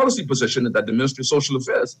policy position that the Ministry of Social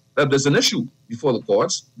Affairs, that there's an issue before the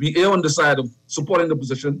courts. We err on the side of supporting the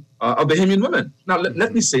position of Bahamian women. Now,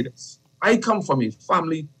 let me say this. I come from a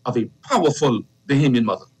family of a powerful Bahamian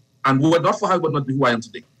mother, and were it not for her, I would not be who I am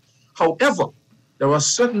today. However, there are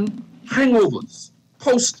certain hangovers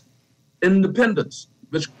post-independence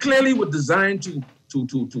which clearly were designed to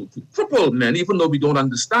cripple men, even though we don't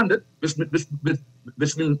understand it, which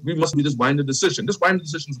means we must be this Winder decision. This Winder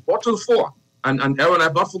decision is brought to the fore. And Erin,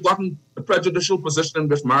 I've not forgotten the prejudicial position in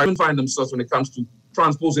which married find themselves when it comes to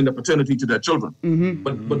transposing their paternity to their children.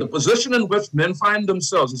 But the position in which men find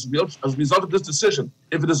themselves as a result of this decision,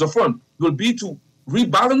 if it is affirmed, will be to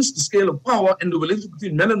rebalance the scale of power in the relationship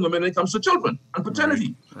between men and women when it comes to children and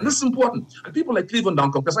paternity. And this is important. And people like Cleveland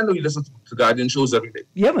Duncan, because I know he listens to Guardian shows every day.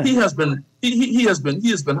 Yeah, man. He has been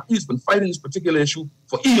fighting this particular issue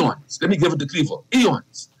for eons. Let me give it to Cleveland.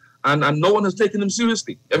 Eons. And no one has taken him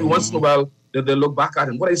seriously. Every once in a while, they look back at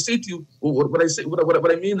him. What I say to you,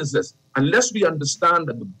 what I mean is this: unless we understand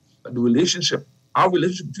that the relationship, our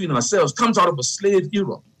relationship between ourselves, comes out of a slave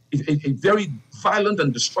era, a very violent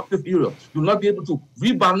and destructive era, you'll not be able to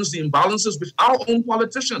rebalance the imbalances which our own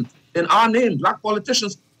politicians, in our name, black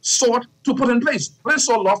politicians, sought to put in place. When I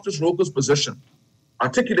saw Loftus Roker's position,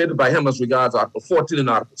 articulated by him as regards Article 14 and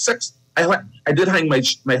Article 6, I did hang my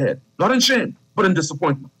head, not in shame, but in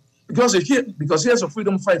disappointment. Because here's a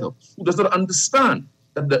freedom fighter who does not understand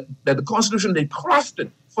that the Constitution they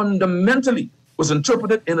crafted fundamentally was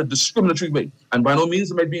interpreted in a discriminatory way. And by no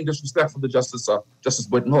means am I being disrespectful to Justice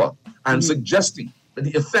Boynton Hall. I'm suggesting that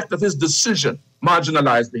the effect of his decision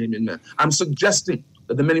marginalized Bahamian men. I'm suggesting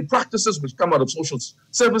that the many practices which come out of social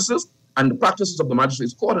services and the practices of the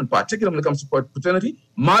magistrates court, in particular when it comes to paternity,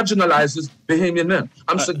 marginalizes Bahamian men.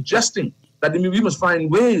 I'm suggesting that we must find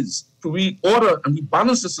ways to reorder and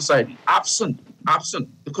rebalance the society, absent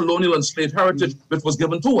the colonial and slave heritage which was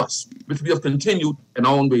given to us, which we have continued in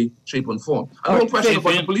our own way, shape, and form. And no question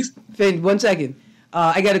about the police. Finn, 1 second.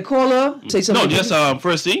 I got a caller. Say something. No, just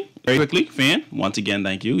first thing, very quickly, Finn, once again,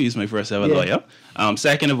 thank you. He's my first ever lawyer.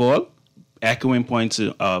 Second of all, echoing points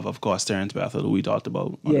of course, Terrence Bethel, who we talked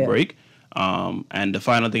about on the break. And the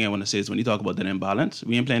final thing I want to say is when you talk about that imbalance,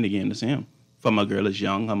 we ain't playing the game the same. If my girl is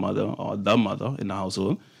young, her mother or the mother in the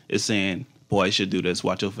household is saying, boy, should do this,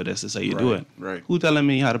 watch out for this, this is how you do it. Right. Who telling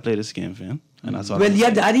me how to play this game, fam? And that's all. Well,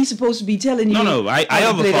 yeah, daddy's supposed to be telling you. No, I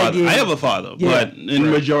have a father. I have a father, but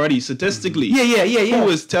in majority, statistically, who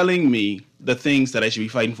is telling me the things that I should be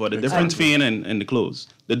fighting for? The difference, Finn, and the close.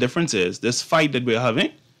 The difference is this fight that we're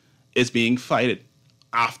having is being fighted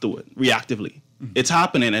afterward, reactively. It's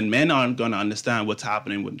happening, and men aren't going to understand what's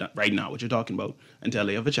happening with right now, what you're talking about, until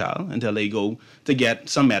they have a child, until they go to get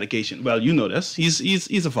some medication. Well, you know this.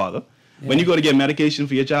 He's a father. Yeah. When you go to get medication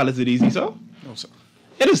for your child, is it easy, sir? No, sir.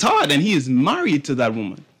 It is hard, and he is married to that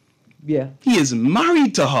woman. Yeah. He is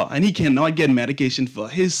married to her, and he cannot get medication for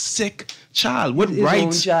his sick child. What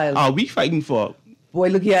rights are we fighting for? Boy,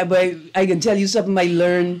 look here, boy, I can tell you something I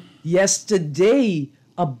learned yesterday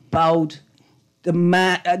about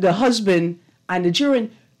the husband and the children.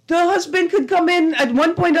 The husband could come in, at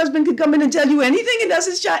one point, husband could come in and tell you anything, and that's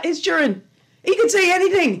his children. He could say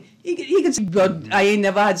anything. He could say, God, I ain't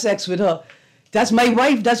never had sex with her. That's my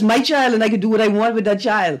wife, that's my child, and I could do what I want with that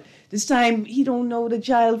child. This time, he don't know the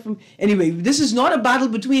child from... Anyway, this is not a battle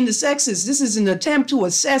between the sexes. This is an attempt to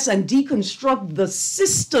assess and deconstruct the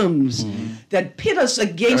systems that pit us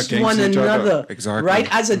against one another. Exactly. Right?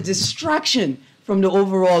 As a distraction from the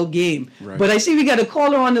overall game. Right. But I see we got a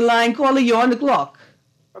caller on the line. Caller, you're on the clock.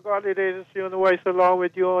 Godly days to see you on the voice along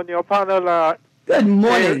with you on your panel. Good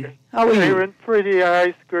morning. How are you? Erin, pretty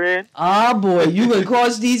eyes, Greene. Ah, boy, you will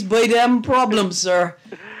cause these by them problems, sir.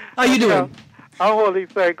 How you doing? I'm holding,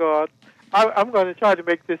 thank God. I'm going to try to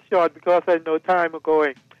make this short because I know time is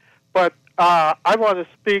going. But I want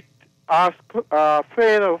to ask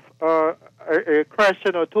Fane of a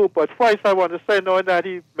question or two. But first I want to say, knowing that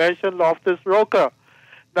he mentioned Loftus Roker.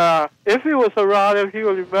 Now, if he was around, if he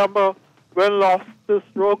will remember when Loftus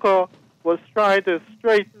Roker was trying to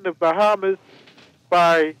straighten the Bahamas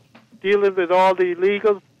by dealing with all the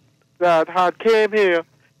illegals that had came here,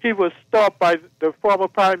 he was stopped by the former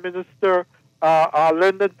Prime Minister,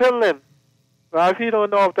 Lyndon Pinlin. Now, if you don't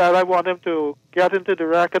know of that, I want him to get into the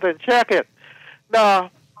record and check it. Now,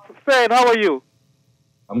 Fane, how are you?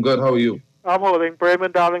 I'm good. How are you? I'm holding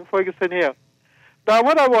Bremen Darling Ferguson here. Now,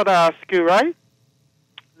 what I want to ask you, right?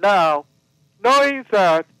 Now, knowing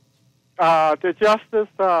that the justice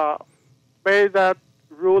made that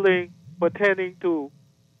ruling pertaining to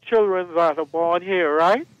children that are born here,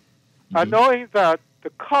 right? And knowing that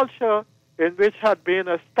the culture in which had been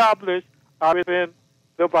established within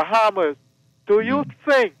the Bahamas, do you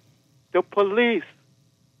think the police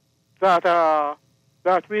that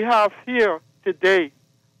we have here today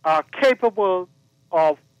are capable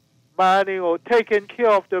of manning or taking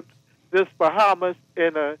care of this Bahamas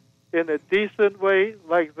in a decent way,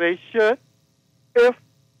 like they should, if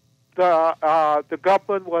the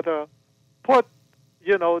government were to put,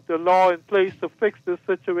 the law in place to fix this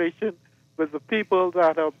situation with the people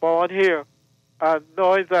that are born here, and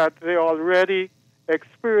knowing that they already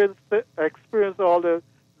experience all the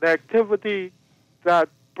activity that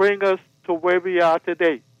bring us to where we are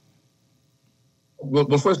today?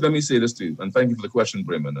 Well, first, let me say this to you, and thank you for the question,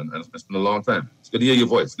 Bremen, and it's been a long time. It's good to hear your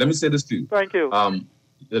voice. Let me say this to you. Thank you.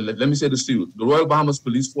 Let me say this to you. The Royal Bahamas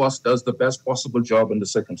Police Force does the best possible job in the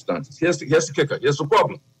circumstances. Here's the kicker. Here's the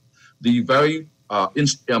problem. The very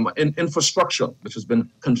infrastructure which has been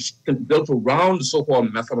built around the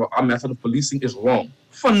so-called our method of policing is wrong.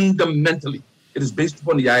 Fundamentally, it is based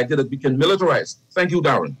upon the idea that we can militarize. Thank you,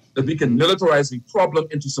 Darren. That we can militarize the problem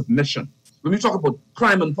into submission. When we talk about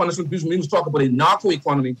crime and punishment, we must talk about a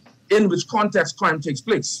narco-economy in which context crime takes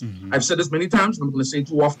place. I've said this many times, and I'm going to say it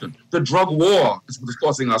too often. The drug war is what is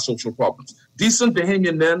causing our social problems. Decent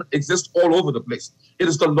Bahamian men exist all over the place. It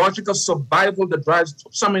is the logic of survival that drives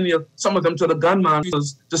some of them to the gunman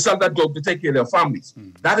to sell that dope to take care of their families.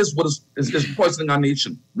 That is what is poisoning our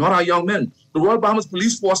nation, not our young men. The Royal Bahamas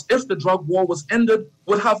Police Force, if the drug war was ended,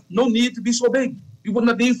 would have no need to be so big. You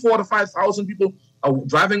wouldn't need 4,000 to 5,000 people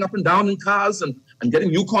driving up and down in cars and getting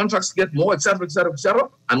new contracts to get more, et cetera,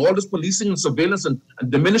 and all this policing and surveillance and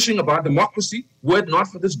diminishing of our democracy, were it not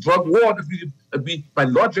for this drug war that we by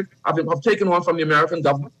logic, have taken on from the American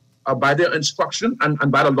government. by their instruction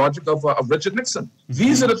and by the logic of Richard Nixon.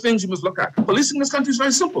 These are the things you must look at. Policing in this country is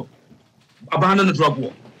very simple. Abandon the drug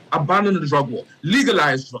war. Abandon the drug war.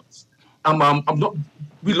 Legalize drugs.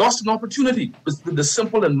 We lost an opportunity with the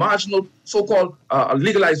simple and marginal so-called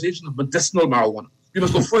legalization of medicinal marijuana. We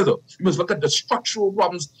must go further. We must look at the structural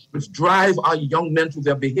problems which drive our young men to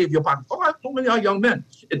their behavior patterns. Oh, not only our young men.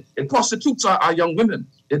 It prostitutes our young women.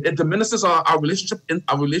 It diminishes our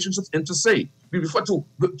relationships interstate. We refer to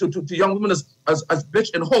young women as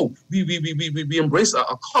bitch and hoe. We embrace a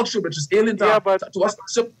culture which is alien to us.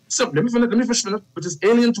 Let me finish. Which is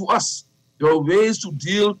alien to us. There are ways to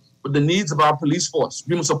deal with the needs of our police force.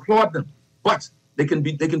 We must applaud them, but they can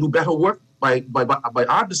do better work by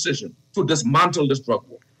our decision to dismantle this drug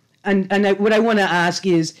war. What I want to ask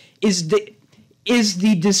is the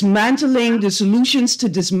dismantling, the solutions to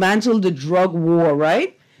dismantle the drug war,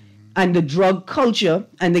 right? And the drug culture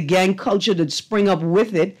and the gang culture that spring up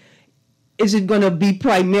with it, is it going to be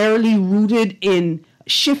primarily rooted in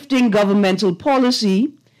shifting governmental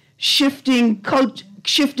policy, shifting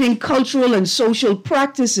cultural and social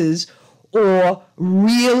practices, or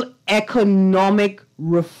real economic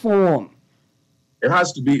reform? It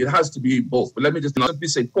has to be both. But let me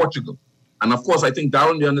say Portugal. And of course, I think,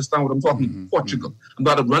 Darren, you understand what I'm talking about. Portugal. I'm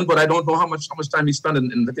not a run, but I don't know how much time he spent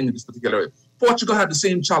in this particular area. Portugal had the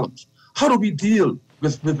same challenge. How do we deal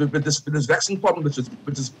with this vexing problem, which is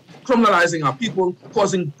criminalizing our people,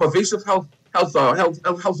 causing pervasive health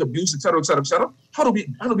abuse, et cetera? How do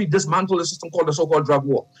we dismantle a system called the so-called drug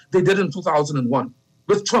war? They did in 2001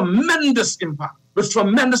 with tremendous impact,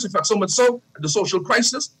 so much so the social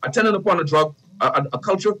crisis attendant upon a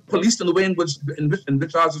culture policed in the way in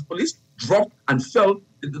which ours is policed, dropped and fell.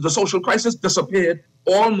 The social crisis disappeared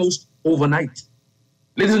almost overnight.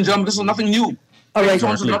 Ladies and gentlemen, this is nothing new. All right.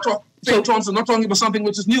 Patrons are not talking about something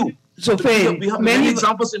which is new. So, Fane, we have many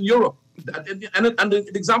examples in Europe, and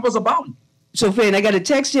the examples abound. So, Fane, I got a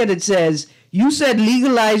text here that says, you said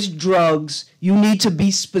legalize drugs. You need to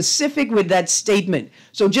be specific with that statement.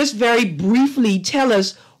 So just very briefly tell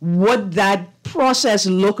us what that process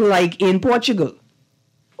looked like in Portugal.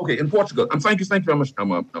 Okay, in Portugal. And thank you very much.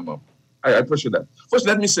 I appreciate that. First,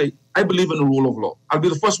 let me say, I believe in the rule of law. I'll be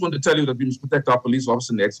the first one to tell you that we must protect our police officers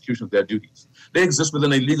in the execution of their duties. They exist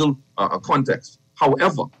within a legal context.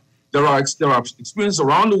 However, there are experiences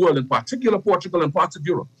around the world, in particular Portugal and parts of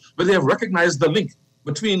Europe, where they have recognized the link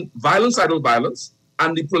between violence, idle violence,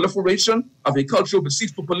 and the proliferation of a culture which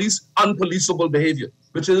seeks to police unpoliceable behavior,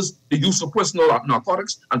 which is the use of personal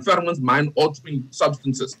narcotics, amphetamines, mind-altering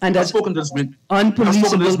substances. And that's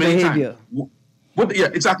unpoliceable behavior.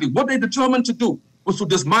 Exactly. What they determined to do was to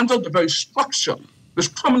dismantle the very structure which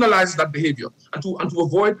criminalizes that behavior, and to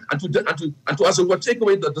avoid and to as it were take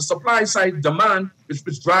away the supply side demand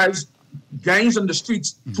which drives gangs in the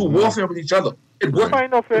streets to warfare with each other. It worked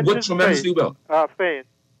tremendously well. Fane,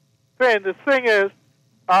 the thing is,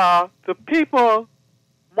 most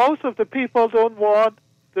of the people don't want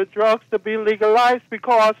the drugs to be legalized,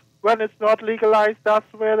 because when it's not legalized,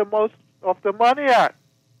 that's where the most of the money at.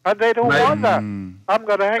 And they don't want that. I'm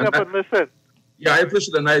going to hang up and listen. Yeah, I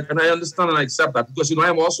appreciate it, and I understand and I accept that, because, I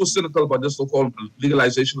am also cynical about this so-called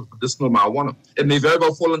legalization of medicinal marijuana. It may very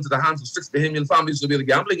well fall into the hands of 6 Bahamian families to be the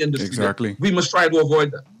gambling industry. Exactly. We must try to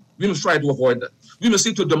avoid that. We must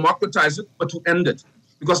seek to democratize it, but to end it,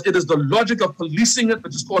 because it is the logic of policing it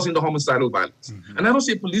which is causing the homicidal violence. And I don't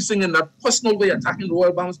say policing in that personal way, attacking the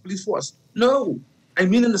Royal Bahamas Police Force. No, I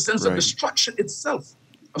mean in the sense of the structure itself,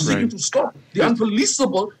 of seeking to stop. The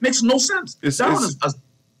unpoliceable makes no sense. It's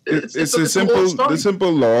the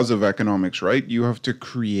simple laws of economics, right? You have to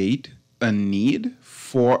create a need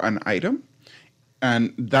for an item,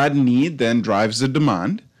 and that need then drives the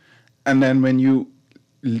demand. And then when you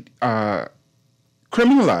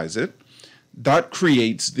criminalize it, that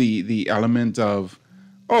creates the element of,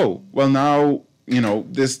 oh, well, now,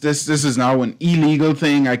 this is now an illegal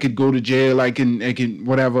thing. I could go to jail. I can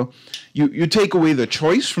whatever. You take away the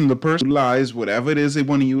choice from the person to utilize whatever it is they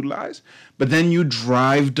want to utilize, but then you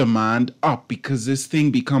drive demand up because this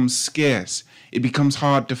thing becomes scarce. It becomes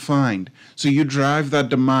hard to find. So you drive that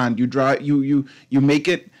demand. You make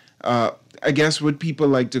it, I guess, what people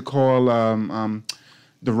like to call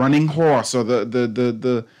the running horse, or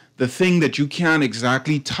the thing that you can't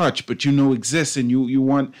exactly touch but exists, and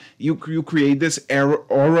you create this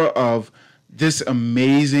aura of this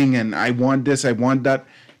amazing, and I want this, I want that.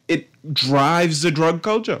 It drives the drug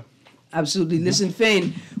culture. Absolutely. Listen,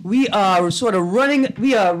 Fane, we are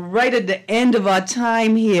right at the end of our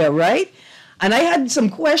time here, right? And I had some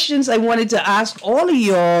questions I wanted to ask all of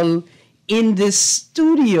y'all in this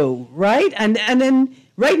studio, right? And then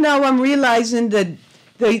right now I'm realizing that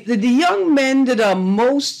the young men that are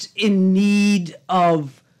most in need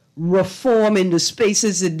of reform in the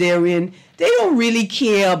spaces that they're in, they don't really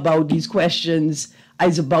care about these questions I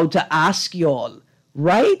was about to ask y'all,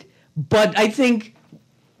 right? But I think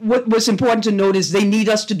what's important to note is they need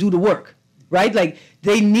us to do the work, right? Like,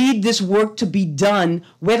 they need this work to be done,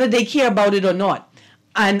 whether they care about it or not.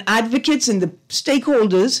 And advocates and the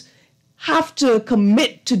stakeholders have to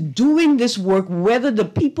commit to doing this work, whether the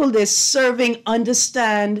people they're serving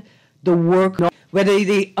understand the work, whether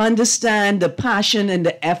they understand the passion and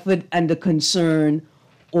the effort and the concern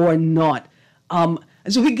or not. And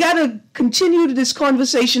so we got to continue this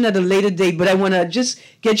conversation at a later date, but I want to just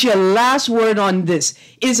get your last word on this.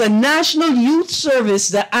 Is a national youth service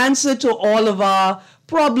the answer to all of our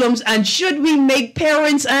problems? And should we make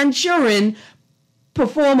parents and children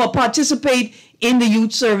perform or participate in the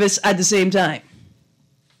youth service at the same time?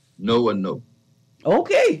 No and no.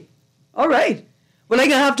 Okay. All right. Well, I'm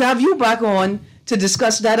going to have you back on to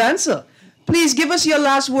discuss that answer. Please give us your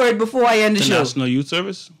last word before I end the show. National Youth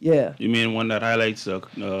Service? Yeah. You mean one that highlights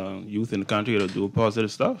youth in the country to do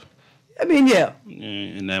positive stuff? I mean, yeah.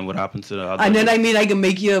 And then what happens to the other? And then, I can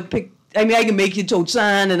make you I can make you tote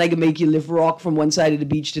sand, and I can make you lift rock from one side of the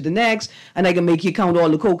beach to the next, and I can make you count all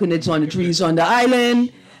the coconuts on the trees on the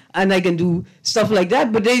island, and I can do stuff like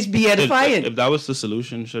that, but they's be edifying. If that was the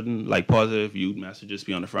solution, shouldn't positive youth messages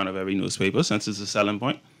be on the front of every newspaper since it's a selling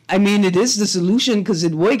point? I mean, it is the solution because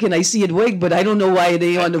it works, and I see it work, but I don't know why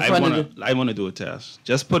they on the front of the... I want to do a test.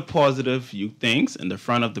 Just put positive youth things in the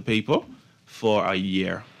front of the paper for a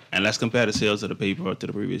year, and let's compare the sales of the paper to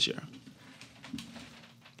the previous year.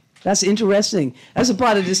 That's interesting. That's a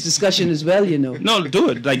part of this discussion as well, you know. No, do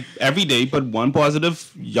it. Like, every day, put one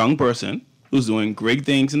positive young person who's doing great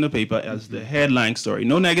things in the paper as the headline story.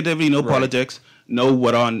 No negativity, no politics, no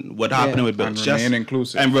what happening with bills. And remain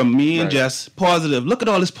inclusive. And remain just positive. Look at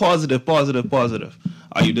all this positive.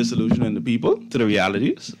 Are you disillusioning the people to the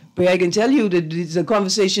realities? But I can tell you that the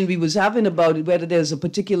conversation we was having about whether there's a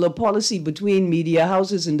particular policy between media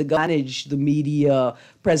houses and to manage the media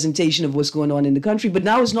presentation of what's going on in the country. But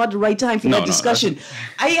now is not the right time for that discussion.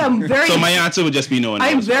 I am very... So my answer would just be no.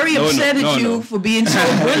 I'm very upset at you for being so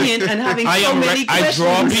brilliant and having so many questions.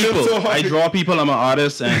 I draw people. I'm an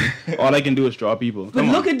artist, and all I can do is draw people. But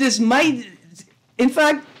look at this. In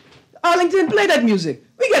fact, Arlington, play that music.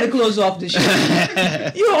 We got to close off the show.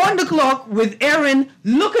 You're on the clock with Erin.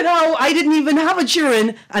 Look at how I didn't even have a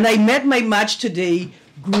cheering, and I met my match today,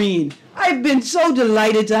 Greene. I've been so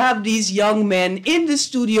delighted to have these young men in the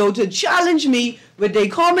studio to challenge me with their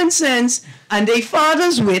common sense and their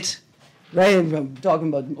father's wit. Right? I'm talking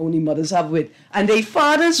about only mothers have wit. And their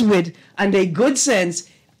father's wit and their good sense.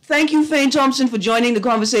 Thank you, Fane Thompson, for joining the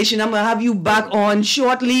conversation. I'm going to have you back on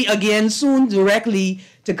shortly, again, soon, directly,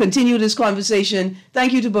 to continue this conversation.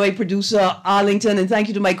 Thank you to my producer, Arlington, and thank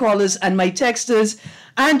you to my callers and my texters,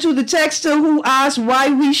 and to the texter who asked why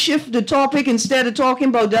we shift the topic instead of talking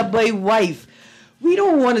about that boy's wife. We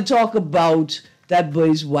don't want to talk about that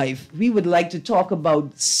boy's wife. We would like to talk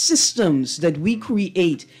about systems that we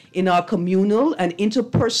create in our communal and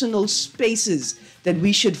interpersonal spaces that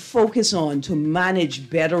we should focus on to manage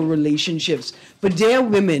better relationships. But dear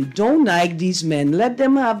women, don't nag these men. Let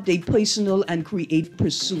them have their personal and creative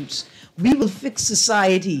pursuits. We will fix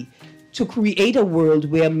society to create a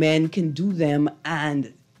world where men can do them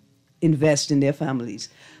and invest in their families.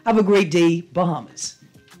 Have a great day, Bahamas.